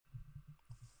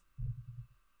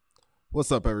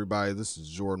What's up, everybody? This is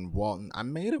Jordan Walton. I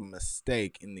made a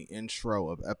mistake in the intro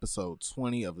of episode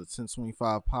 20 of the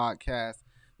 1025 podcast.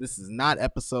 This is not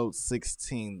episode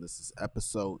 16. This is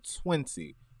episode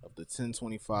 20 of the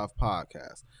 1025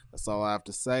 podcast. That's all I have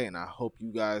to say, and I hope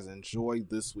you guys enjoy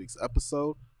this week's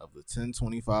episode of the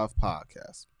 1025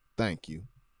 podcast. Thank you.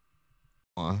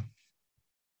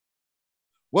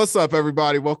 What's up,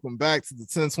 everybody? Welcome back to the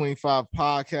 1025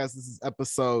 podcast. This is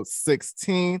episode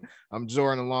 16. I'm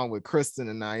Jordan along with Kristen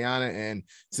and Ayana.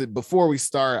 And before we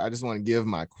start, I just want to give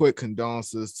my quick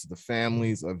condolences to the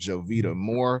families of Jovita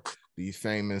Moore, the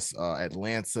famous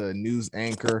Atlanta news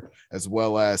anchor, as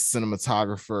well as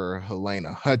cinematographer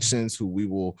Helena Hutchins, who we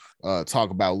will talk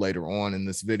about later on in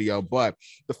this video. But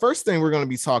the first thing we're going to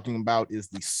be talking about is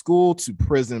the school to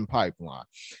prison pipeline.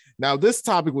 Now, this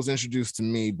topic was introduced to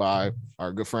me by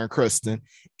our good friend Kristen,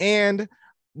 and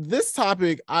this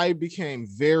topic I became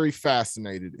very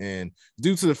fascinated in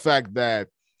due to the fact that,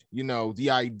 you know, the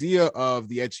idea of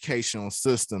the educational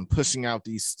system pushing out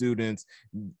these students,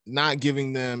 not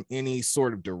giving them any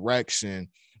sort of direction,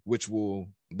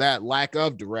 that lack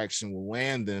of direction will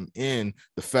land them in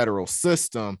the federal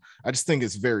system. I just think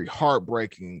it's very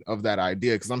heartbreaking of that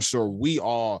idea, because I'm sure we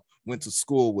all went to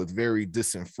school with very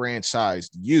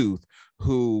disenfranchised youth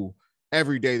who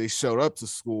every day they showed up to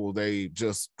school, they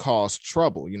just caused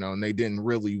trouble, you know, and they didn't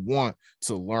really want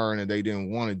to learn, and they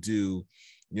didn't want to do,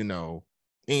 you know,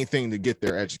 anything to get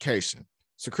their education.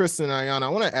 So Kristen and Ayana, I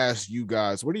want to ask you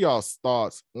guys, what are y'all's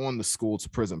thoughts on the school to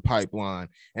prison pipeline?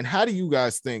 And how do you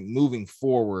guys think moving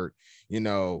forward, you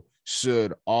know,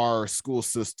 should our school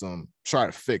system try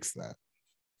to fix that?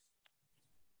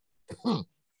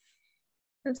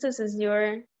 Since this is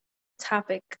your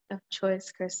topic of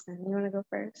choice, Kristen, you want to go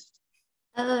first?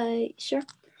 Sure.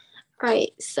 All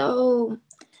right. So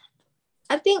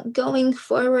I think going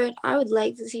forward, I would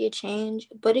like to see a change,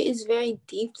 but it is very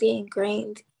deeply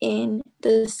ingrained in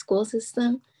the school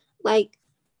system. Like,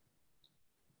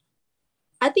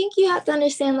 I think you have to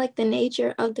understand, like, the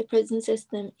nature of the prison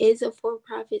system is a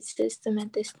for-profit system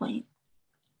at this point.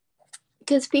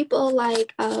 Because people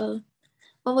like,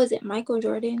 what was it, Michael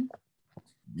Jordan?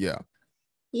 Yeah.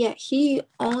 Yeah, he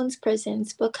owns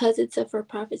prisons because it's a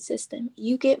for-profit system.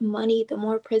 You get money the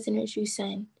more prisoners you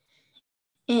send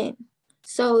in.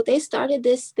 So they started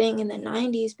this thing in the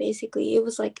 90s, basically. It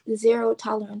was like zero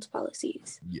tolerance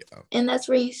policies. Yeah. And that's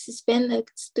where you suspend the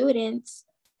students.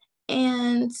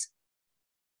 And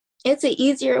it's an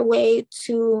easier way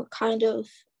to kind of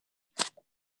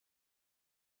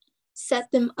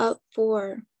set them up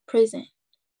for prison.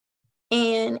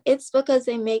 And it's because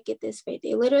they make it this way.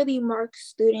 They literally mark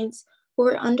students who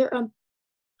are under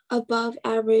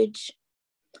average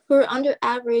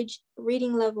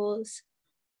reading levels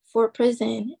for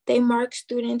prison. They mark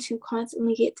students who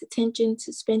constantly get detention,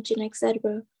 suspension,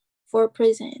 etc. for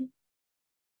prison.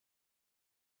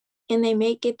 And they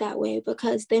make it that way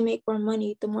because they make more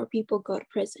money the more people go to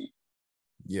prison.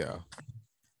 Yeah.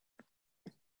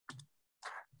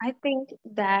 I think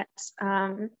that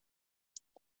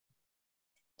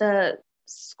the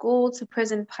school to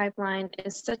prison pipeline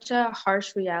is such a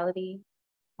harsh reality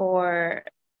for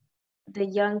the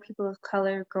young people of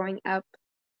color growing up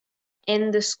in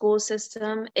the school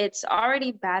system. It's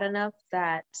already bad enough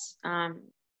that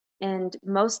and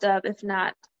most of, if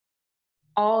not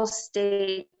all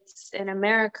states in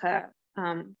America,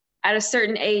 at a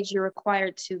certain age, you're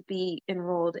required to be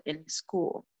enrolled in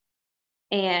school.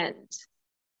 And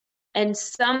in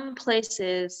some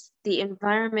places, the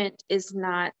environment is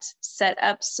not set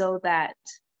up so that,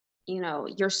 you know,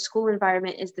 your school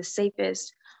environment is the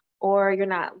safest, or you're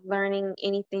not learning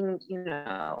anything, you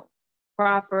know,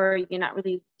 proper. You're not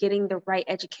really getting the right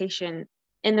education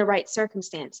in the right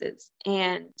circumstances.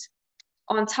 And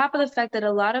on top of the fact that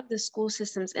a lot of the school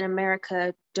systems in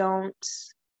America don't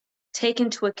take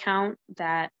into account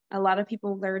that a lot of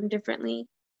people learn differently.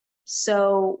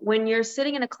 So when you're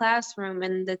sitting in a classroom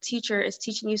and the teacher is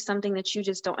teaching you something that you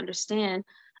just don't understand,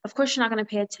 of course you're not going to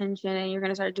pay attention, and you're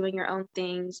going to start doing your own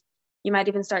things. You might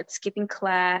even start skipping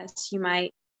class. You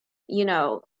might, you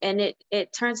know, and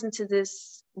it turns into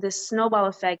this snowball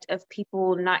effect of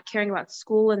people not caring about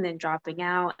school and then dropping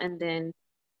out and then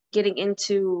getting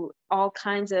into all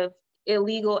kinds of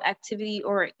illegal activity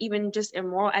or even just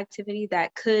immoral activity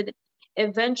that could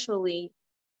eventually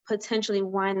potentially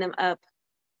wind them up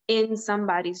in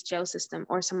somebody's jail system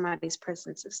or somebody's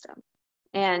prison system.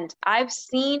 And I've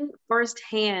seen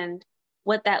firsthand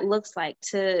what that looks like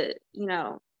to, you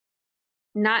know,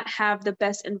 not have the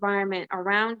best environment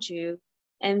around you.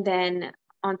 And then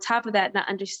on top of that, not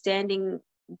understanding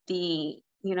the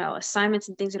assignments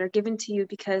and things that are given to you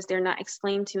because they're not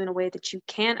explained to you in a way that you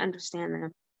can understand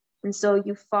them. And so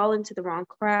you fall into the wrong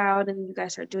crowd and you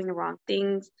guys start doing the wrong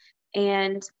things.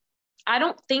 And I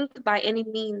don't think by any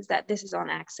means that this is on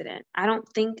accident. I don't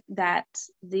think that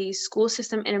the school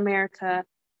system in America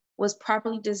was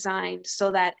properly designed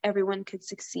so that everyone could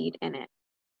succeed in it.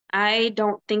 I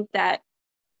don't think that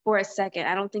for a second.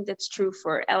 I don't think that's true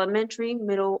for elementary,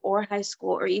 middle, or high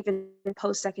school, or even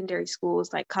post-secondary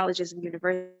schools like colleges and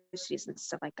universities and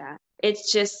stuff like that.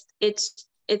 It's just, it's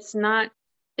not,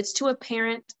 it's too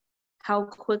apparent how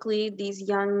quickly these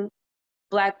young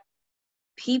Black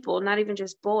people, not even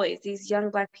just boys, these young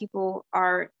Black people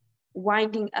are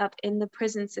winding up in the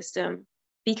prison system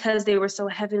because they were so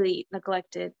heavily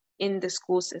neglected in the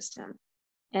school system.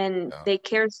 And they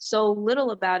care so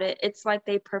little about it. It's like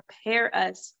they prepare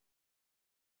us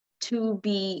to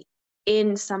be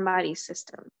in somebody's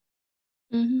system.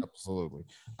 Mm-hmm. Absolutely.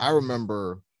 I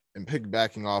remember, and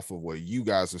piggybacking off of what you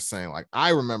guys are saying, like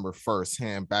I remember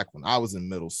firsthand back when I was in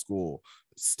middle school,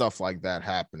 stuff like that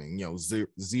happening,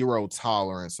 zero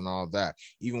tolerance and all that.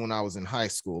 Even when I was in high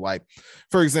school, like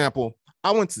for example,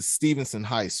 I went to Stevenson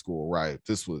High School, right?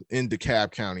 This was in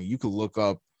DeKalb County. You could look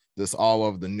up this all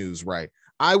over the news, right?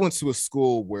 I went to a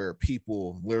school where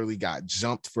people literally got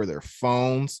jumped for their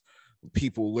phones.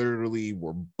 People literally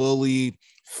were bullied,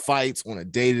 fights on a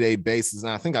day-to-day basis.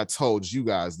 And I think I told you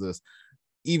guys this,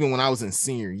 even when I was in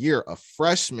senior year, a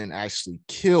freshman actually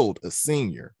killed a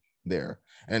senior there.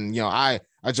 And, I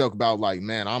joke about like,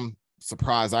 man, I'm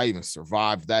surprised I even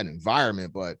survived that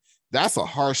environment, but that's a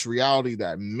harsh reality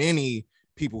that many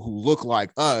people who look like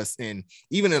us, and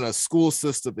even in a school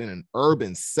system in an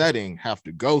urban setting, have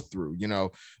to go through. A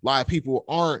lot of people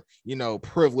aren't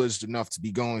privileged enough to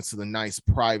be going to the nice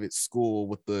private school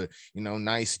with the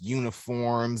nice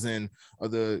uniforms and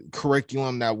the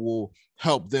curriculum that will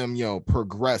help them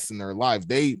progress in their life.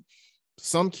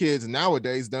 Some kids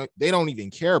nowadays they don't even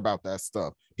care about that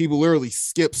stuff. People literally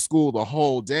skip school the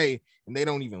whole day and they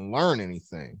don't even learn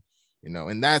anything,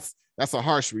 and that's a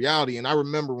harsh reality. And I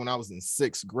remember when I was in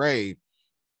 6th grade,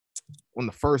 on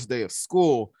the first day of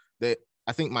school, that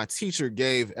I think my teacher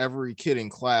gave every kid in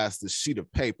class this sheet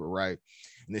of paper, right?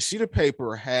 And the sheet of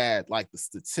paper had like the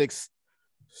statistics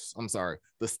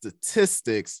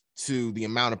to the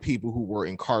amount of people who were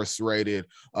incarcerated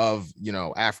of,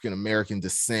 African-American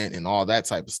descent and all that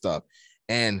type of stuff.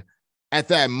 And at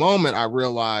that moment, I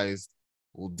realized,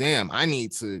 well, damn, I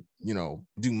need to,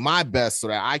 do my best so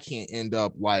that I can't end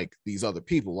up like these other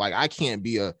people. Like I can't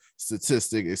be a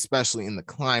statistic, especially in the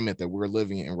climate that we're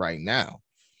living in right now.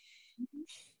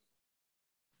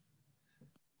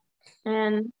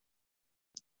 And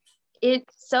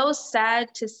it's so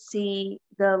sad to see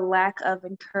the lack of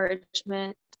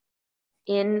encouragement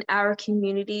in our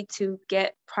community to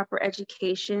get proper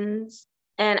educations.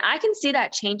 And I can see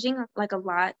that changing like a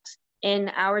lot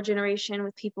in our generation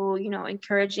with people,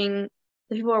 encouraging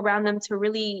the people around them to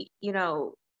really,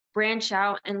 branch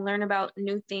out and learn about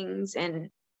new things and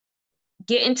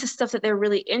get into stuff that they're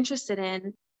really interested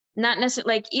in. Not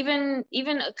necessarily like even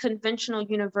a conventional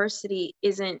university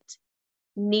isn't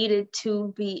needed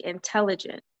to be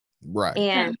intelligent. Right.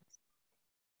 And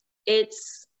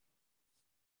it's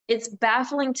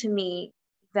baffling to me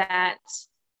that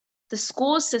the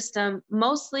school system,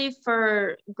 mostly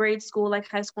for grade school, like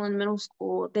high school and middle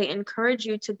school, they encourage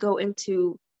you to go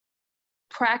into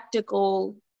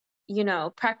practical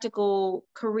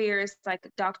careers like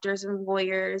doctors and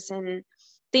lawyers and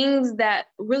things that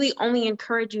really only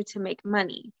encourage you to make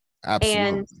money. Absolutely.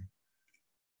 And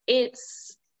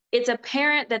it's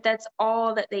apparent that that's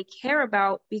all that they care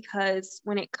about, because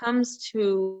when it comes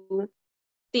to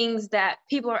things that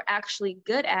people are actually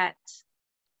good at,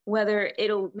 whether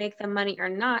it'll make them money or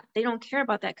not, they don't care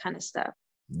about that kind of stuff.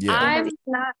 Yeah. I'm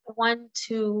not one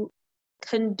to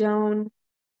condone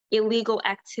illegal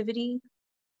activity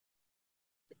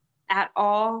at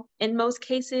all in most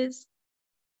cases.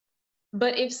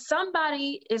 But if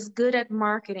somebody is good at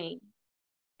marketing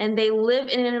and they live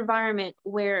in an environment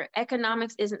where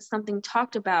economics isn't something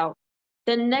talked about,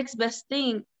 the next best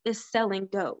thing is selling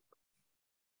dope.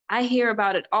 I hear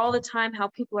about it all the time, how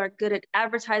people are good at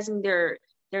advertising their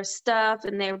stuff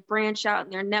and they branch out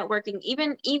and they're networking,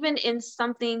 even in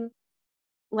something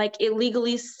like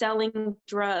illegally selling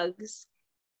drugs.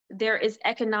 There is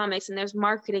economics and there's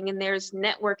marketing and there's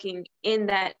networking in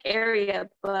that area,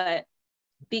 but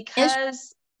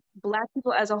because Black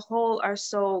people as a whole are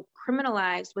so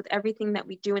criminalized with everything that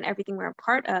we do and everything we're a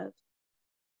part of,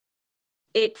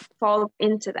 it falls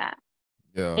into that.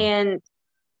 Yeah. And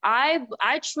I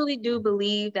truly do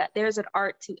believe that there's an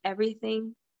art to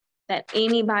everything that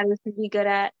anybody can be good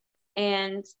at.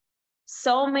 And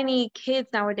so many kids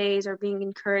nowadays are being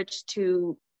encouraged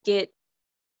to get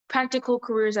practical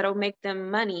careers that'll make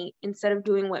them money instead of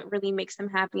doing what really makes them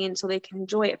happy, and so they can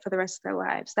enjoy it for the rest of their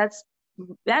lives.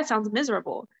 That sounds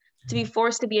miserable, to be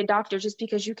forced to be a doctor just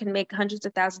because you can make hundreds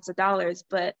of thousands of dollars,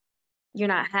 but you're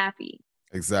not happy.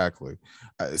 Exactly.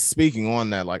 Speaking on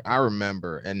that, like I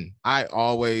remember, and I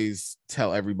always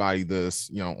tell everybody this,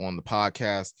 you know, on the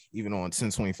podcast, even on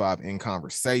 1025 in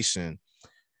conversation.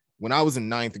 When I was in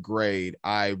 9th grade,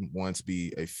 I wanted to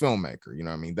be a filmmaker. You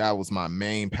know what I mean? That was my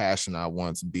main passion. I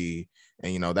wanted to be,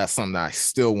 and, you know, that's something that I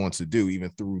still want to do even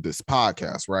through this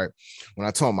podcast, right? When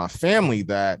I told my family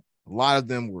that, a lot of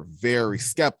them were very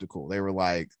skeptical. They were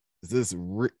like, is this,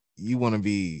 you want to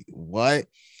be what?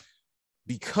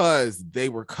 Because they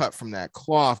were cut from that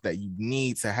cloth that you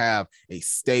need to have a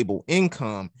stable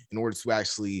income in order to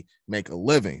actually make a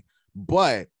living.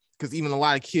 But because even a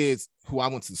lot of kids who I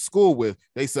went to school with,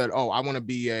 they said, oh, I want to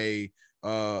be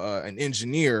an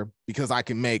engineer because I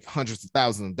can make hundreds of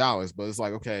thousands of dollars. But it's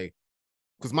like, okay,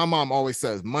 because my mom always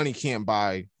says money can't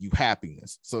buy you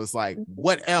happiness. So it's like,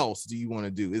 what else do you want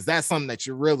to do? Is that something that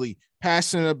you're really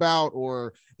passionate about?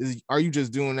 Or are you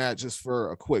just doing that just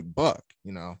for a quick buck?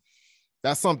 You know,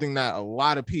 that's something that a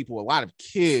lot of people, a lot of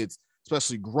kids,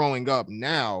 especially growing up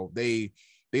now, they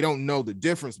don't know the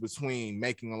difference between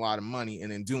making a lot of money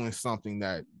and then doing something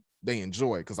that they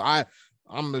enjoy. Because I'm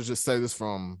going to just say this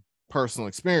from personal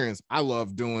experience. I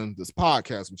love doing this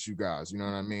podcast with you guys. You know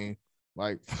what I mean?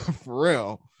 Like, for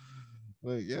real.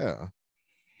 But yeah.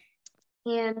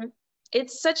 And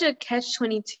it's such a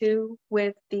catch-22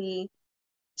 with the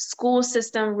school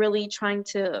system really trying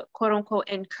to, quote unquote,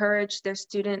 encourage their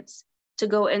students to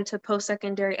go into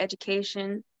post-secondary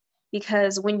education.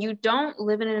 Because when you don't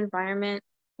live in an environment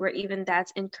where even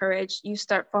that's encouraged, you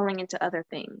start falling into other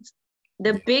things.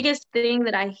 The biggest thing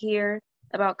that I hear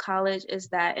about college is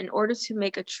that in order to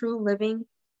make a true living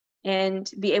and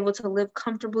be able to live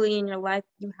comfortably in your life,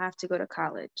 you have to go to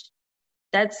college.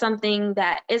 That's something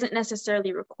that isn't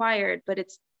necessarily required, but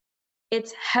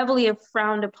it's heavily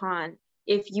frowned upon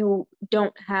if you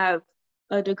don't have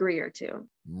a degree or two.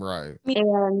 Right.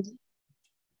 And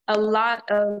a lot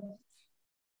of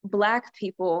Black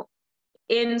people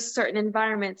in certain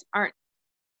environments aren't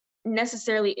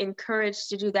necessarily encouraged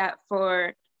to do that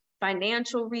for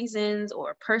financial reasons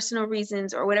or personal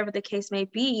reasons or whatever the case may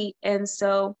be. And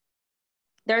so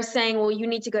they're saying, well, you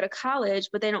need to go to college,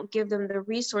 but they don't give them the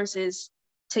resources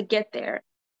to get there.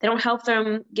 They don't help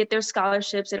them get their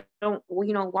scholarships. They don't,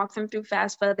 walk them through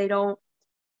FAFSA. They don't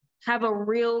have a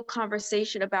real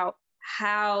conversation about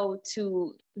how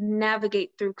to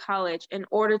navigate through college in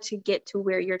order to get to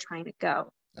where you're trying to go.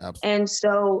 Absolutely. And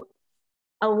so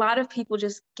a lot of people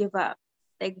just give up.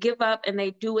 They give up and they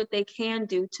do what they can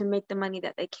do to make the money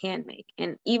that they can make.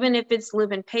 And even if it's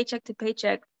living paycheck to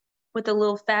paycheck with a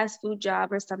little fast food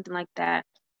job or something like that,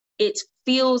 it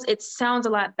sounds a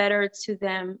lot better to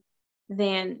them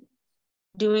than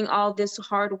doing all this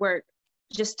hard work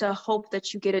just to hope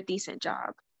that you get a decent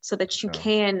job so that you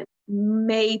can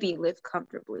maybe live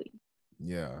comfortably.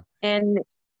 Yeah. And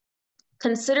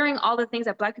considering all the things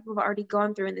that Black people have already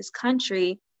gone through in this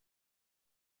country,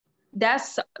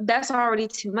 that's already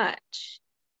too much.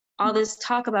 All this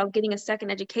talk about getting a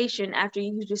second education after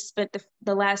you just spent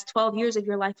the last 12 years of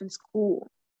your life in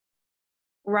school.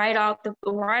 Right off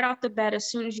the bat, as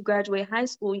soon as you graduate high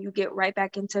school, you get right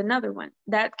back into another one.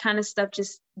 That kind of stuff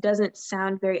just doesn't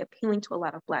sound very appealing to a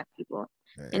lot of Black people.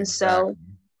 Exactly. And so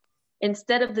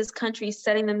instead of this country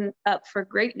setting them up for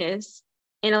greatness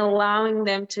and allowing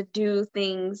them to do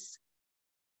things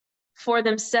for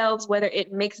themselves, whether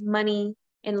it makes money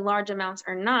in large amounts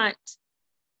or not,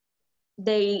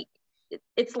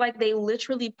 it's like they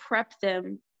literally prep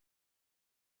them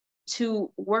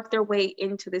to work their way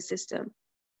into the system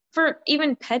for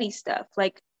even petty stuff,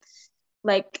 like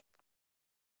a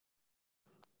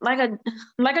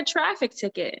traffic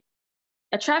ticket.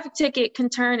 A traffic ticket can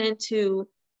turn into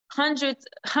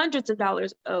hundreds of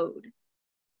dollars owed,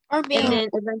 and then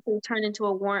eventually turn into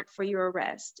a warrant for your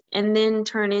arrest, and then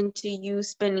turn into you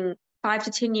spending 5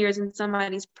 to 10 years in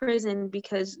somebody's prison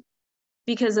because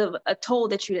of a toll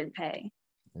that you didn't pay.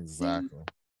 Exactly.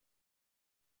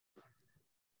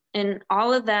 And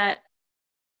all of that,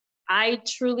 I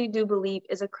truly do believe,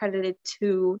 is accredited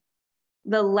to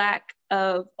the lack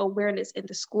of awareness in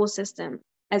the school system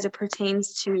as it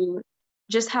pertains to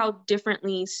just how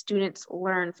differently students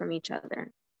learn from each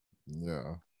other.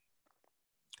 Yeah.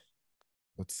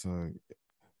 Let's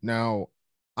now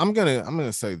I'm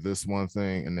gonna say this one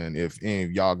thing, and then if any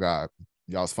of y'all got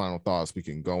y'all's final thoughts, we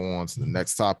can go on to the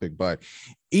next topic. But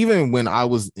even when I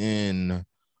was in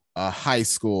high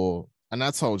school, and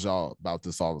I told y'all about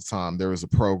this all the time. There was a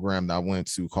program that I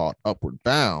went to called Upward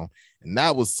Bound, and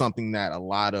that was something that a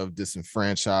lot of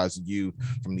disenfranchised youth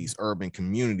from these urban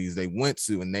communities they went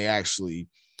to, and they actually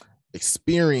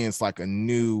experienced like a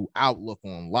new outlook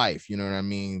on life. You know what I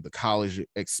mean? The college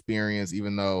experience,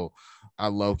 even though I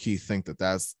low-key think that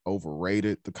that's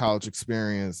overrated, the college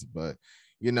experience, but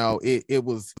you know, it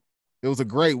was a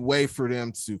great way for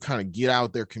them to kind of get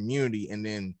out their community and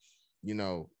then, you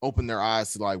know, open their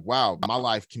eyes to like, wow, my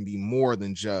life can be more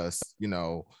than just, you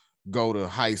know, go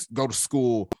to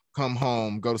school, come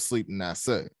home, go to sleep, and that's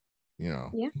it, you know.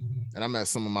 Yeah. And I met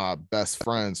some of my best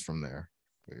friends from there.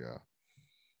 But yeah.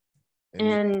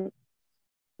 And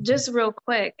just real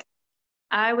quick,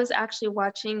 I was actually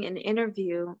watching an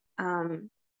interview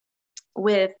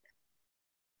with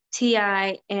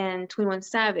T.I. and 21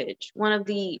 Savage, one of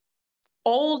the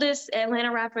oldest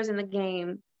Atlanta rappers in the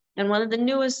game and one of the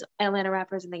newest Atlanta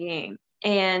rappers in the game.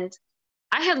 And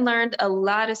I had learned a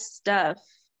lot of stuff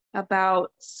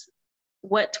about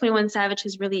what 21 Savage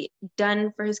has really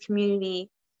done for his community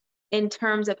in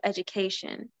terms of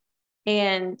education.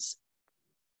 And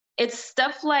it's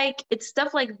stuff like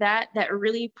that that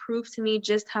really proved to me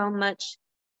just how much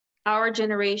our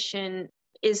generation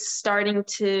is starting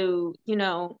to, you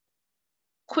know,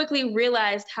 quickly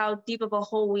realize how deep of a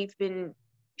hole we've been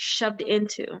shoved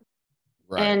into.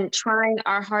 Right. And trying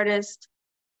our hardest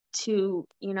to,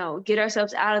 you know, get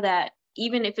ourselves out of that,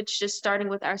 even if it's just starting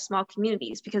with our small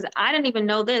communities. Because I didn't even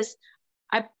know this.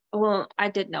 I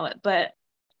did know it, but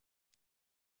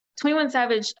 21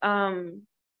 Savage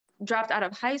dropped out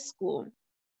of high school.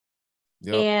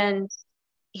 Yep. And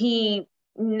he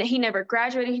never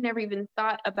graduated. He never even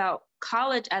thought about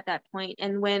college at that point.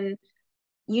 And when,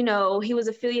 you know, he was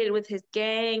affiliated with his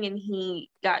gang and he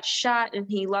got shot and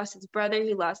he lost his brother,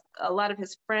 he lost a lot of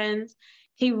his friends,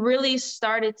 he really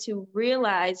started to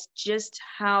realize just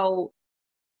how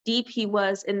deep he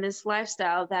was in this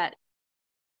lifestyle that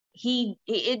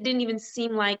it didn't even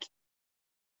seem like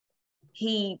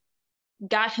he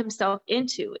got himself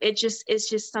into. It's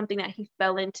just something that he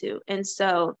fell into. And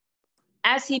so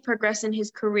as he progressed in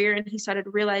his career and he started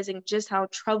realizing just how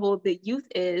troubled the youth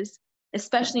is,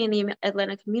 especially in the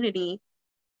Atlanta community,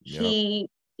 yep.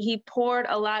 He poured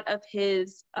a lot of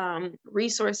his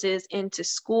resources into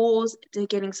schools, to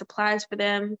getting supplies for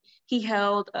them. He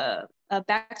held a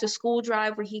back to school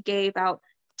drive where he gave out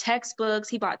textbooks.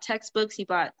 He bought textbooks, he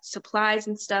bought supplies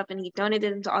and stuff, and he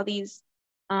donated them to all these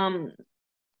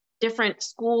different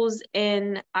schools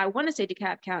in, I want to say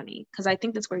DeKalb County, because I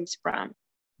think that's where he's from.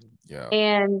 Yeah.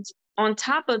 And on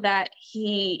top of that,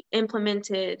 he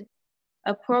implemented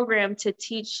a program to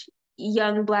teach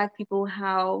young Black people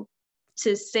how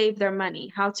to save their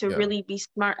money, how to really be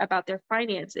smart about their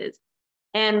finances.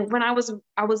 And when I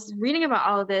was reading about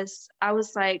all of this, I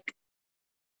was like,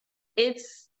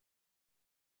 it's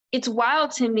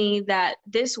wild to me that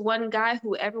this one guy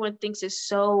who everyone thinks is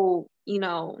so, you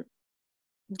know,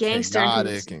 gangster,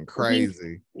 chaotic and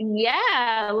crazy.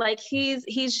 Like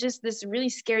he's just this really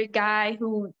scary guy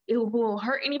who will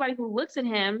hurt anybody who looks at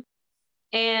him.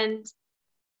 And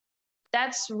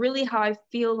that's really how I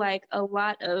feel like a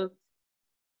lot of,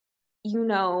 you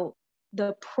know,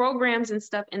 the programs and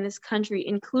stuff in this country,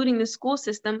 including the school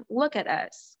system, look at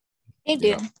us. They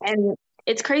do. And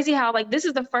it's crazy how, like, this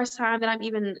is the first time that I'm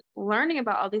even learning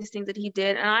about all these things that he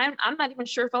did. And I'm not even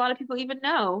sure if a lot of people even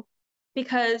know,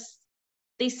 because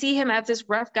they see him as this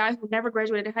rough guy who never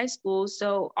graduated high school.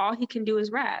 So all he can do is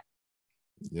rap.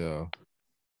 Yeah.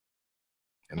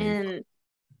 And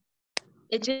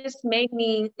it just made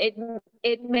me, it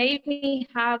made me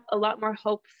have a lot more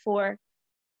hope for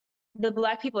the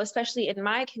Black people, especially in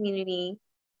my community,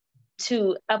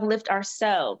 to uplift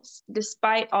ourselves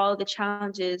despite all the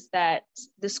challenges that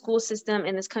the school system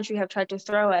in this country have tried to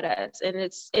throw at us. And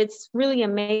it's really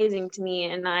amazing to me.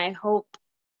 And I hope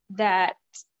that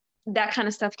that kind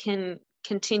of stuff can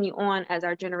continue on as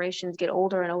our generations get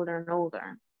older and older and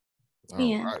older. All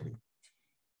right.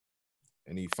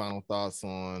 Any final thoughts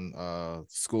on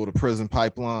school to prison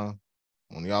pipeline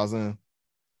on y'all's end?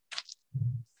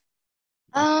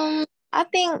 I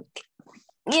think,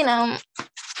 you know,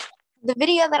 the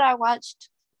video that I watched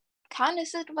kind of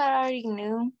said what I already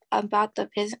knew about the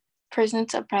prison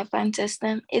to pipeline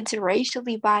system. It's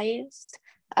racially biased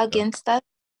against us.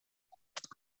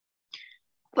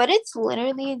 But it's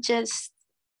literally just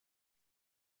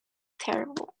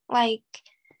terrible. Like,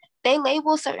 they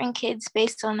label certain kids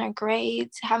based on their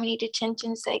grades, how many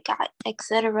detentions they got,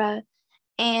 etc.,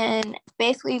 and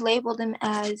basically label them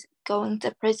as going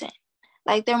to prison.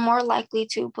 Like, they're more likely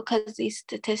to because of these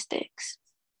statistics.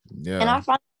 Yeah. And I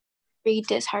find it very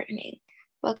disheartening.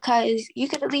 because you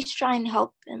could at least try and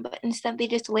help them, but instead they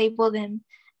just label them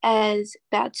as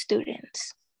bad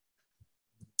students.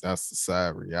 That's the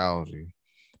sad reality.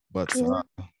 But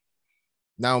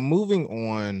now moving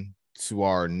on to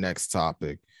our next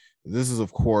topic. This is,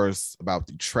 of course, about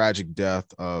the tragic death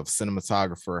of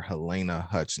cinematographer Halyna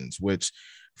Hutchins, which,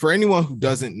 for anyone who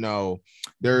doesn't know,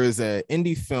 there is an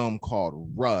indie film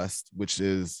called Rust, which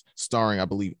is starring, I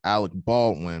believe, Alec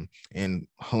Baldwin, and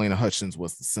Halyna Hutchins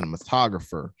was the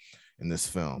cinematographer in this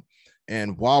film.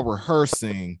 And while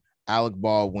rehearsing, Alec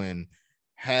Baldwin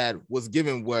was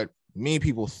given what many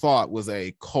people thought was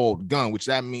a cold gun, which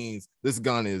that means this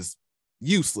gun is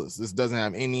useless. This doesn't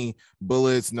have any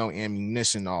bullets, no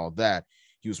ammunition, all that.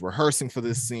 He was rehearsing for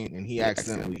this scene and he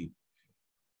accidentally,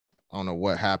 I don't know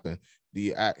what happened.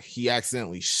 He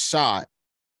accidentally shot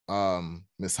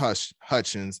Miss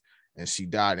Hutchins and she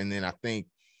died. And then I think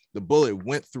the bullet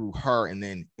went through her and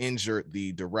then injured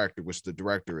the director, which the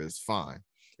director is fine,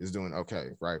 is doing okay,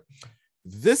 right?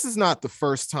 This is not the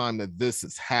first time that this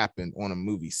has happened on a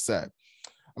movie set.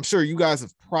 I'm sure you guys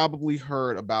have probably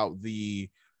heard about the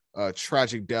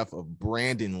tragic death of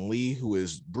Brandon Lee, who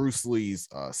is Bruce Lee's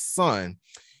son.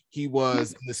 He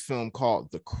was in this film called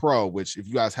The Crow, which, if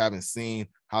you guys haven't seen,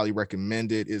 highly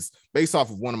recommend it. It's based off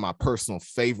of one of my personal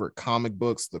favorite comic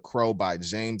books, The Crow by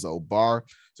James O'Barr.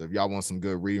 So if y'all want some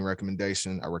good reading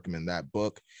recommendation, I recommend that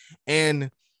book. And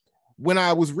when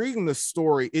I was reading the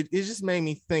story, it just made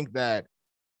me think that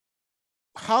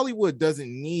Hollywood doesn't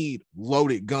need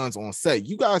loaded guns on set.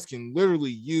 You guys can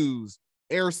literally use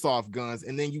airsoft guns,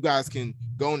 and then you guys can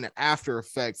go into After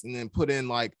Effects and then put in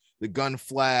like the gun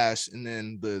flash and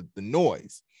then the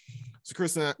noise. So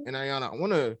Kristen and Ayana, I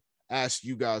want to ask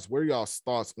you guys, what are y'all's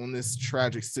thoughts on this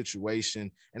tragic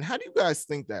situation, and how do you guys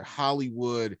think that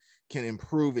Hollywood can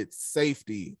improve its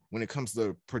safety when it comes to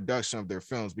the production of their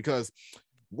films? Because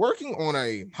working on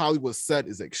a Hollywood set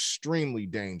is extremely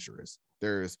dangerous.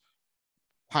 There's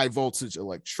high voltage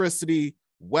electricity,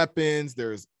 weapons,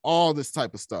 there's all this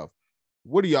type of stuff.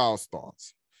 What are y'all's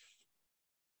thoughts?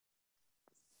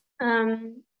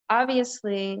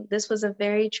 Obviously, this was a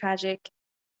very tragic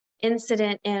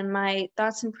incident, and my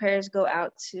thoughts and prayers go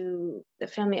out to the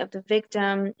family of the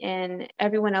victim and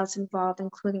everyone else involved,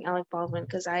 including Alec Baldwin,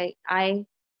 because I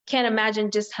can't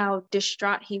imagine just how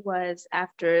distraught he was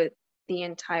after the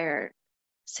entire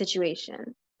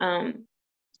situation.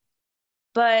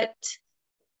 But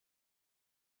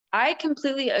I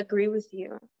completely agree with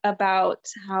you about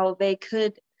how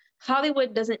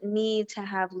Hollywood doesn't need to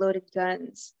have loaded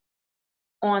guns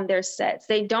on their sets.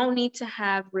 They don't need to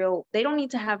have real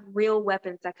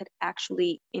weapons that could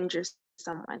actually injure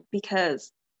someone,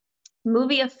 because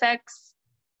movie effects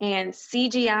and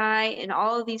CGI and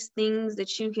all of these things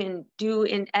that you can do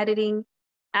in editing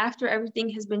after everything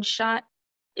has been shot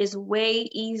is way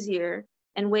easier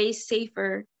and way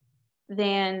safer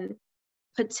than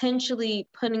potentially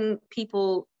putting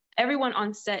everyone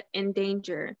on set in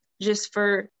danger just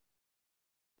for,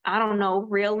 I don't know,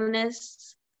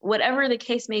 realness, whatever the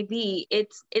case may be.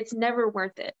 It's never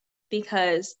worth it,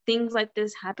 because things like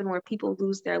this happen where people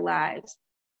lose their lives.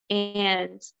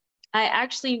 And I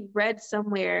actually read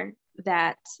somewhere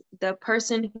that the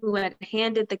person who had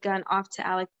handed the gun off to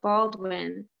Alec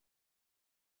Baldwin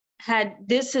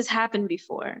this has happened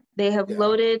before. They have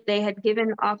they had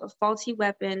given off a faulty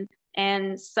weapon,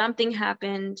 and something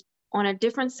happened on a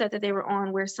different set that they were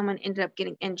on where someone ended up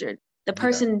getting injured. The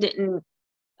person didn't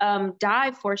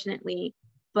die, fortunately,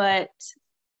 but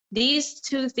these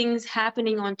two things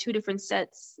happening on two different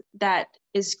sets that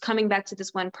is coming back to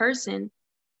this one person,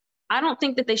 I don't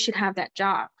think that they should have that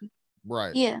job.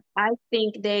 Right. Yeah. I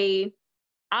think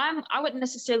I wouldn't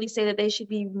necessarily say that they should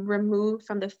be removed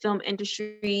from the film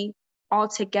industry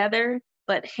altogether,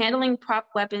 but handling prop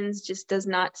weapons just does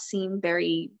not seem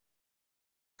very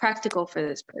practical for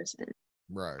this person.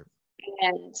 Right.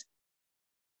 And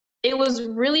it was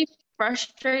really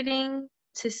frustrating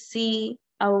to see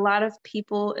a lot of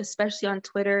people, especially on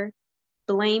Twitter,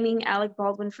 blaming Alec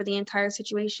Baldwin for the entire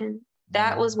situation.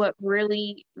 That was what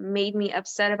really made me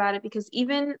upset about it, because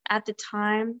even at the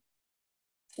time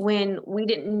when we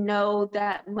didn't know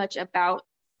that much about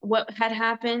what had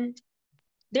happened,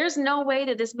 there's no way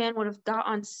that this man would have got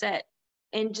on set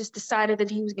and just decided that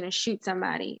he was going to shoot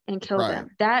somebody and kill them.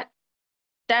 That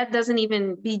doesn't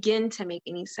even begin to make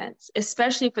any sense,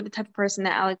 especially for the type of person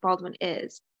that Alec Baldwin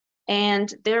is.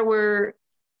 And there were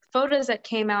photos that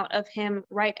came out of him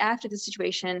right after the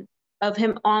situation, of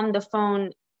him on the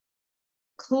phone,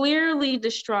 clearly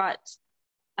distraught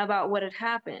about what had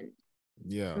happened.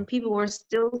 Yeah. And people were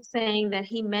still saying that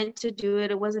he meant to do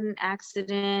it. It wasn't an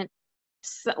accident.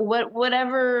 So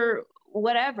whatever.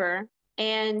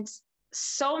 And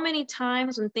so many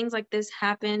times when things like this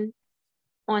happen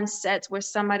on sets where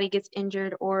somebody gets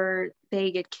injured or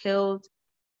they get killed,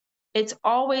 it's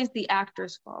always the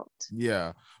actor's fault.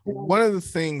 Yeah. One of the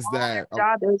things that their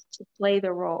job is to play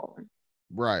the role.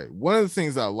 Right. One of the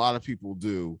things that a lot of people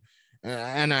do,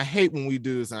 and I hate when we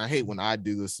do this, and I hate when I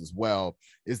do this as well,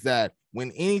 is that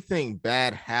when anything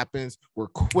bad happens, we're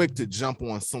quick to jump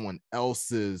on someone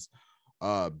else's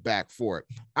back for it.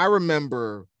 I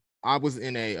remember I was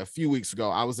in a few weeks ago,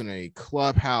 I was in a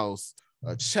Clubhouse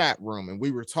chat room, and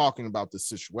we were talking about the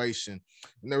situation.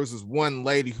 And there was this one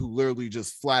lady who literally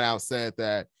just flat out said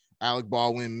that Alec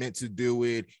Baldwin meant to do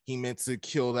it. He meant to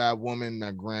kill that woman.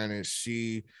 Now, granted,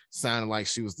 she sounded like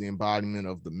she was the embodiment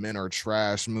of the men are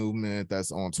trash movement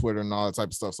that's on Twitter and all that type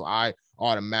of stuff. So I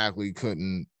automatically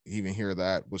couldn't even hear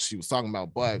that, what she was talking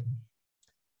about. But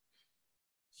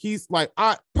he's like,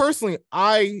 I personally,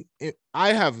 I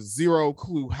have zero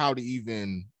clue how to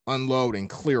even unload and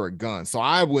clear a gun. So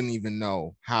I wouldn't even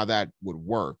know how that would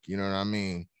work. You know what I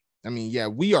mean? Yeah,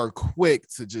 we are quick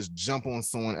to just jump on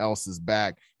someone else's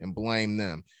back and blame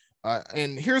them.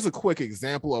 And here's a quick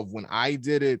example of when I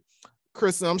did it.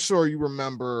 Kristen, I'm sure you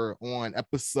remember on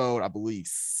episode, I believe,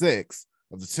 6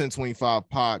 of the 1025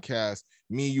 podcast,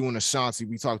 me, you, and Ashanti,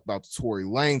 we talked about the Tory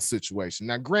Lanez situation.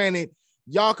 Now, granted,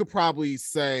 y'all could probably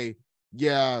say,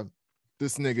 yeah,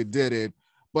 this nigga did it.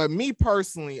 But me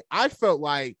personally, I felt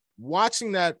like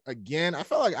watching that again, I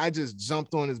felt like I just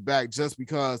jumped on his back just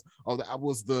because that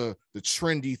was the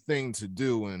trendy thing to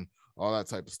do and all that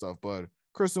type of stuff. But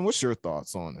Kristen, what's your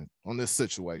thoughts on it, on this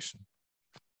situation?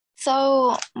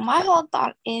 So my whole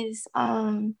thought is,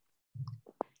 I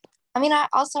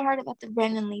also heard about the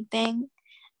Brandon Lee thing,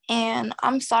 and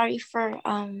I'm sorry for,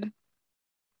 no,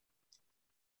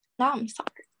 I'm sorry,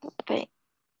 but okay,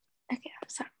 I'm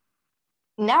sorry.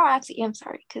 Now I actually am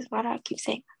sorry, because why do I keep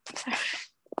saying that? I'm sorry.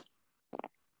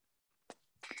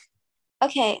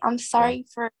 Okay, I'm sorry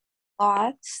for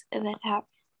lots that happened.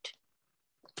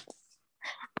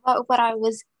 But what I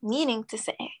was meaning to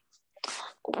say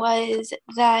was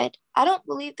that I don't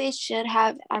believe they should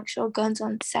have actual guns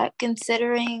on set,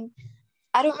 considering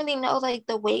I don't really know like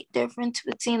the weight difference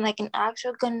between like an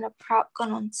actual gun and a prop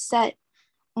gun on set.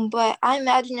 But I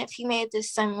imagine if he made the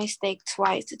same mistake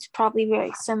twice, it's probably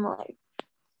very similar.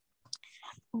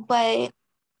 But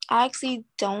I actually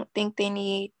don't think they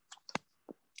need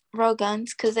real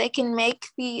guns because they can make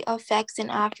the effects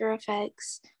and after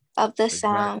effects of the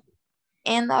sound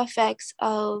and the effects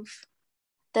of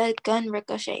the gun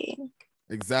ricocheting.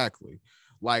 Exactly.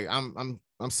 Like I'm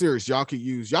serious. Y'all could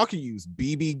use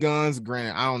BB guns.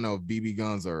 Granted, I don't know if BB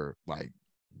guns are like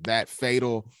that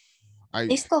fatal.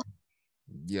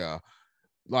 Yeah.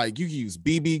 Like you can use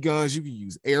BB guns, you can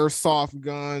use airsoft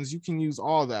guns, you can use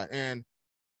all that. And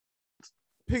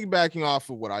piggybacking off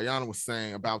of what Ayana was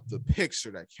saying about the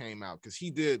picture that came out, because he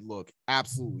did look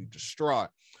absolutely distraught.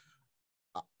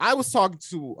 I was talking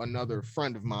to another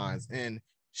friend of mine, and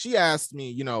she asked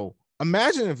me,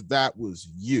 imagine if that was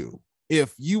you,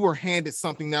 if you were handed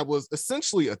something that was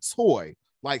essentially a toy,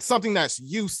 like something that's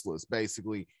useless,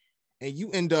 basically, and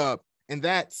you end up, and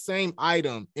that same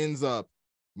item ends up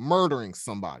murdering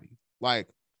somebody. Like,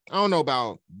 I don't know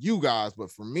about you guys,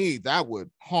 but for me, that would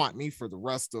haunt me for the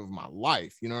rest of my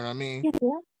life. You know what I mean?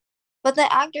 Yeah. But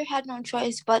the actor had no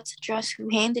choice but to trust who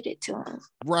handed it to him.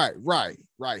 Right.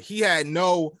 He had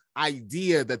no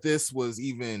idea that this was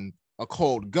even a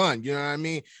cold gun. You know what I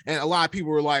mean? And a lot of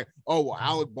people were like, oh, well,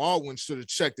 Alec Baldwin should have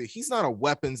checked it. He's not a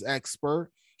weapons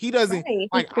expert. He doesn't,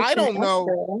 I don't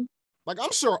know. Like,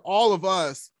 I'm sure all of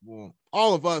us,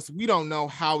 we don't know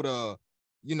how to,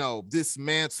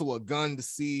 dismantle a gun to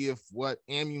see if what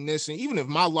ammunition, even if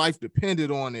my life depended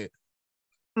on it.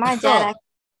 My dad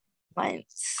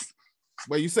once.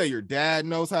 Wait, you say your dad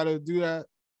knows how to do that?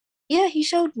 Yeah, he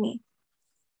showed me.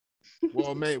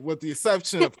 Well, mate, with the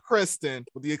exception of Kristen,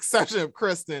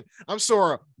 I'm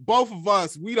sure both of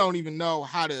us, we don't even know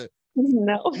how to.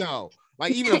 No.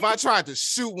 Like, even if I tried to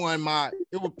shoot one,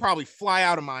 it would probably fly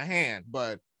out of my hand.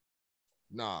 But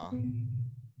nah.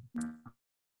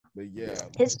 But yeah,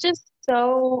 it's just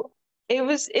so. It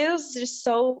was just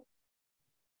so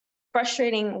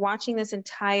frustrating watching this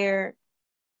entire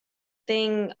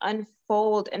thing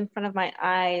unfold in front of my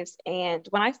eyes. And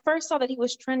when I first saw that he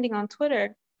was trending on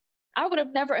Twitter, I would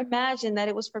have never imagined that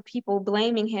it was for people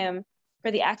blaming him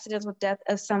for the accidental death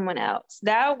of someone else.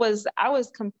 I was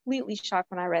completely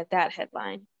shocked when I read that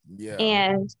headline. Yeah.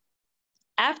 And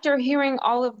after hearing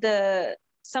all of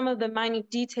some of the minute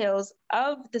details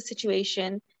of the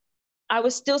situation, I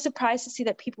was still surprised to see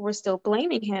that people were still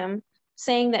blaming him,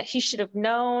 saying that he should have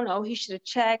known, he should have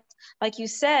checked, like you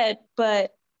said.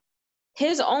 But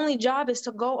His only job is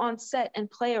to go on set and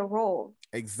play a role.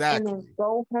 Exactly. And then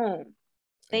go home.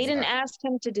 They didn't ask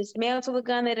him to dismantle the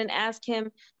gun. They didn't ask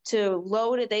him to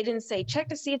load it. They didn't say, check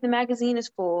to see if the magazine is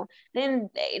full. Then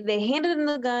they handed him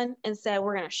the gun and said,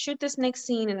 we're going to shoot this next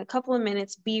scene in a couple of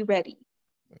minutes. Be ready.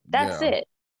 That's it.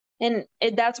 And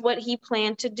that's what he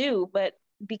planned to do. But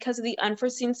because of the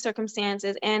unforeseen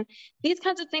circumstances, and these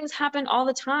kinds of things happen all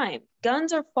the time.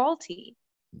 Guns are faulty.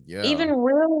 Yeah. Even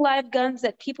real life guns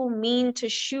that people mean to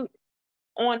shoot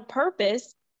on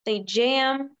purpose, they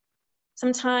jam.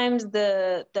 Sometimes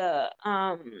the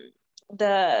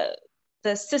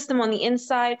system on the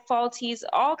inside faulties,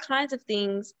 all kinds of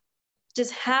things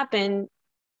just happen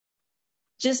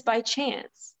just by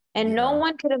chance. And no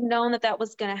one could have known that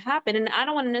was going to happen. And I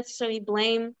don't want to necessarily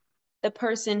blame the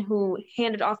person who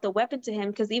handed off the weapon to him,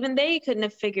 because even they couldn't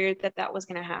have figured that was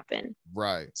going to happen.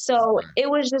 Right. So it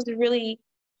was just really,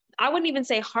 I wouldn't even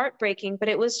say heartbreaking, but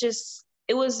it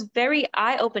was very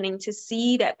eye-opening to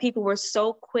see that people were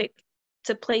so quick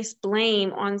to place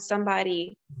blame on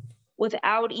somebody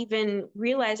without even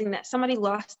realizing that somebody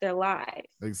lost their life.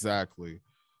 Exactly.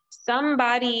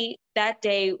 Somebody that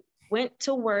day went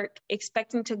to work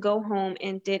expecting to go home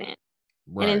and didn't.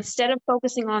 Right. And instead of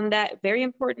focusing on that very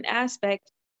important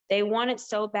aspect, they wanted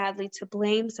so badly to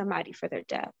blame somebody for their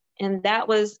death. And that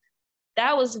was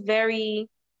very,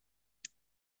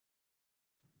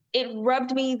 it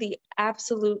rubbed me the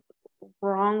absolute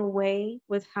wrong way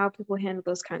with how people handle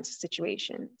those kinds of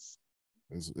situations.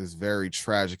 It's very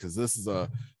tragic, because this is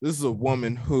a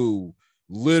woman who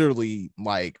literally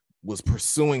was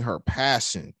pursuing her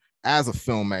passion as a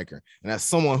filmmaker and as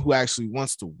someone who actually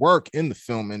wants to work in the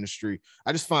film industry.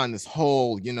 I just find this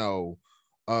whole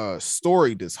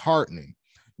story disheartening.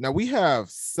 Now we have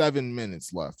 7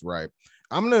 minutes left, right?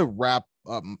 I'm gonna wrap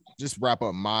up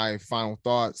my final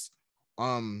thoughts.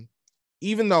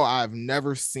 Even though I've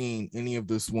never seen any of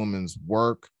this woman's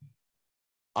work,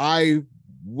 I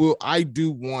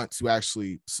do want to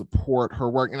actually support her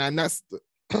work. And that's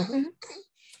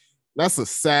that's a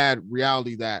sad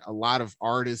reality, that a lot of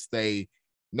artists,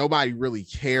 nobody really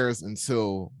cares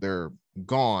until they're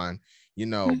gone,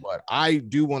 but I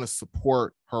do want to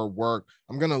support her work.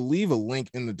 I'm going to leave a link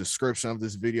in the description of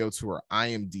this video to her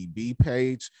IMDb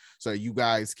page, so you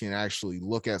guys can actually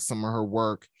look at some of her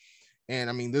work. And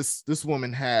I mean, this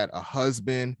woman had a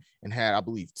husband and had, I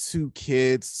believe, 2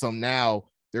 kids. So now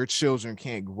their children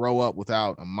can't grow up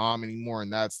without a mom anymore.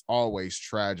 And that's always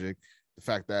tragic. The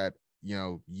fact that,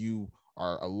 you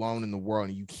are alone in the world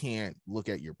and you can't look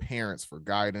at your parents for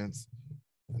guidance.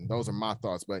 And those are my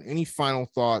thoughts. But any final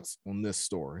thoughts on this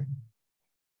story?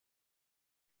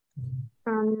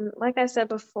 Like I said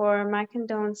before, my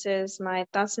condolences, my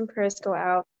thoughts and prayers go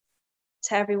out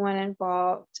to everyone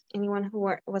involved, anyone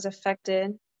who was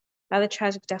affected by the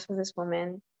tragic death of this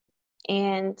woman.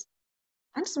 And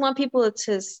I just want people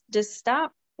to just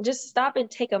stop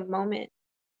and take a moment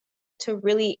to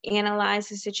really analyze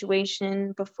the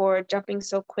situation before jumping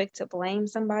so quick to blame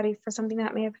somebody for something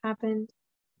that may have happened,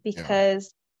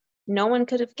 because no one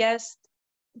could have guessed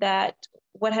that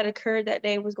what had occurred that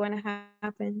day was going to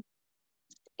happen.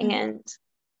 And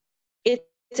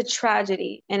it's a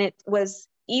tragedy, and it was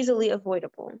easily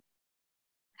avoidable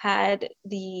if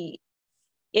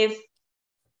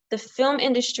the film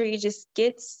industry just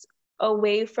gets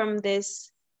away from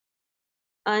this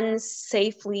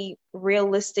unsafely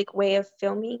realistic way of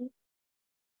filming.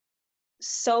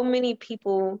 So many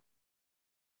people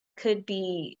could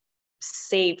be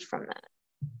saved from that.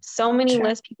 So many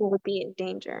less people would be in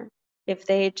danger if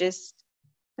they just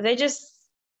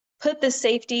put the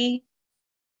safety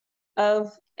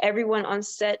of everyone on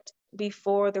set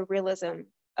before the realism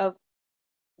of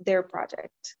their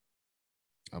project.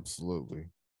 Absolutely.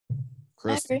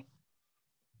 Chris? I agree.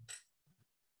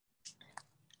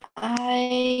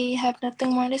 I have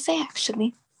nothing more to say,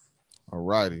 actually. All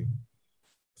righty.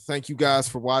 Thank you guys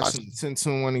for watching the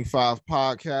 1025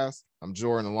 podcast. I'm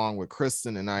Jordan, along with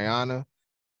Kristen and Ayana,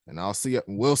 and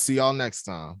we'll see y'all next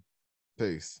time.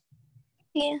 Peace.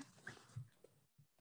 Yeah.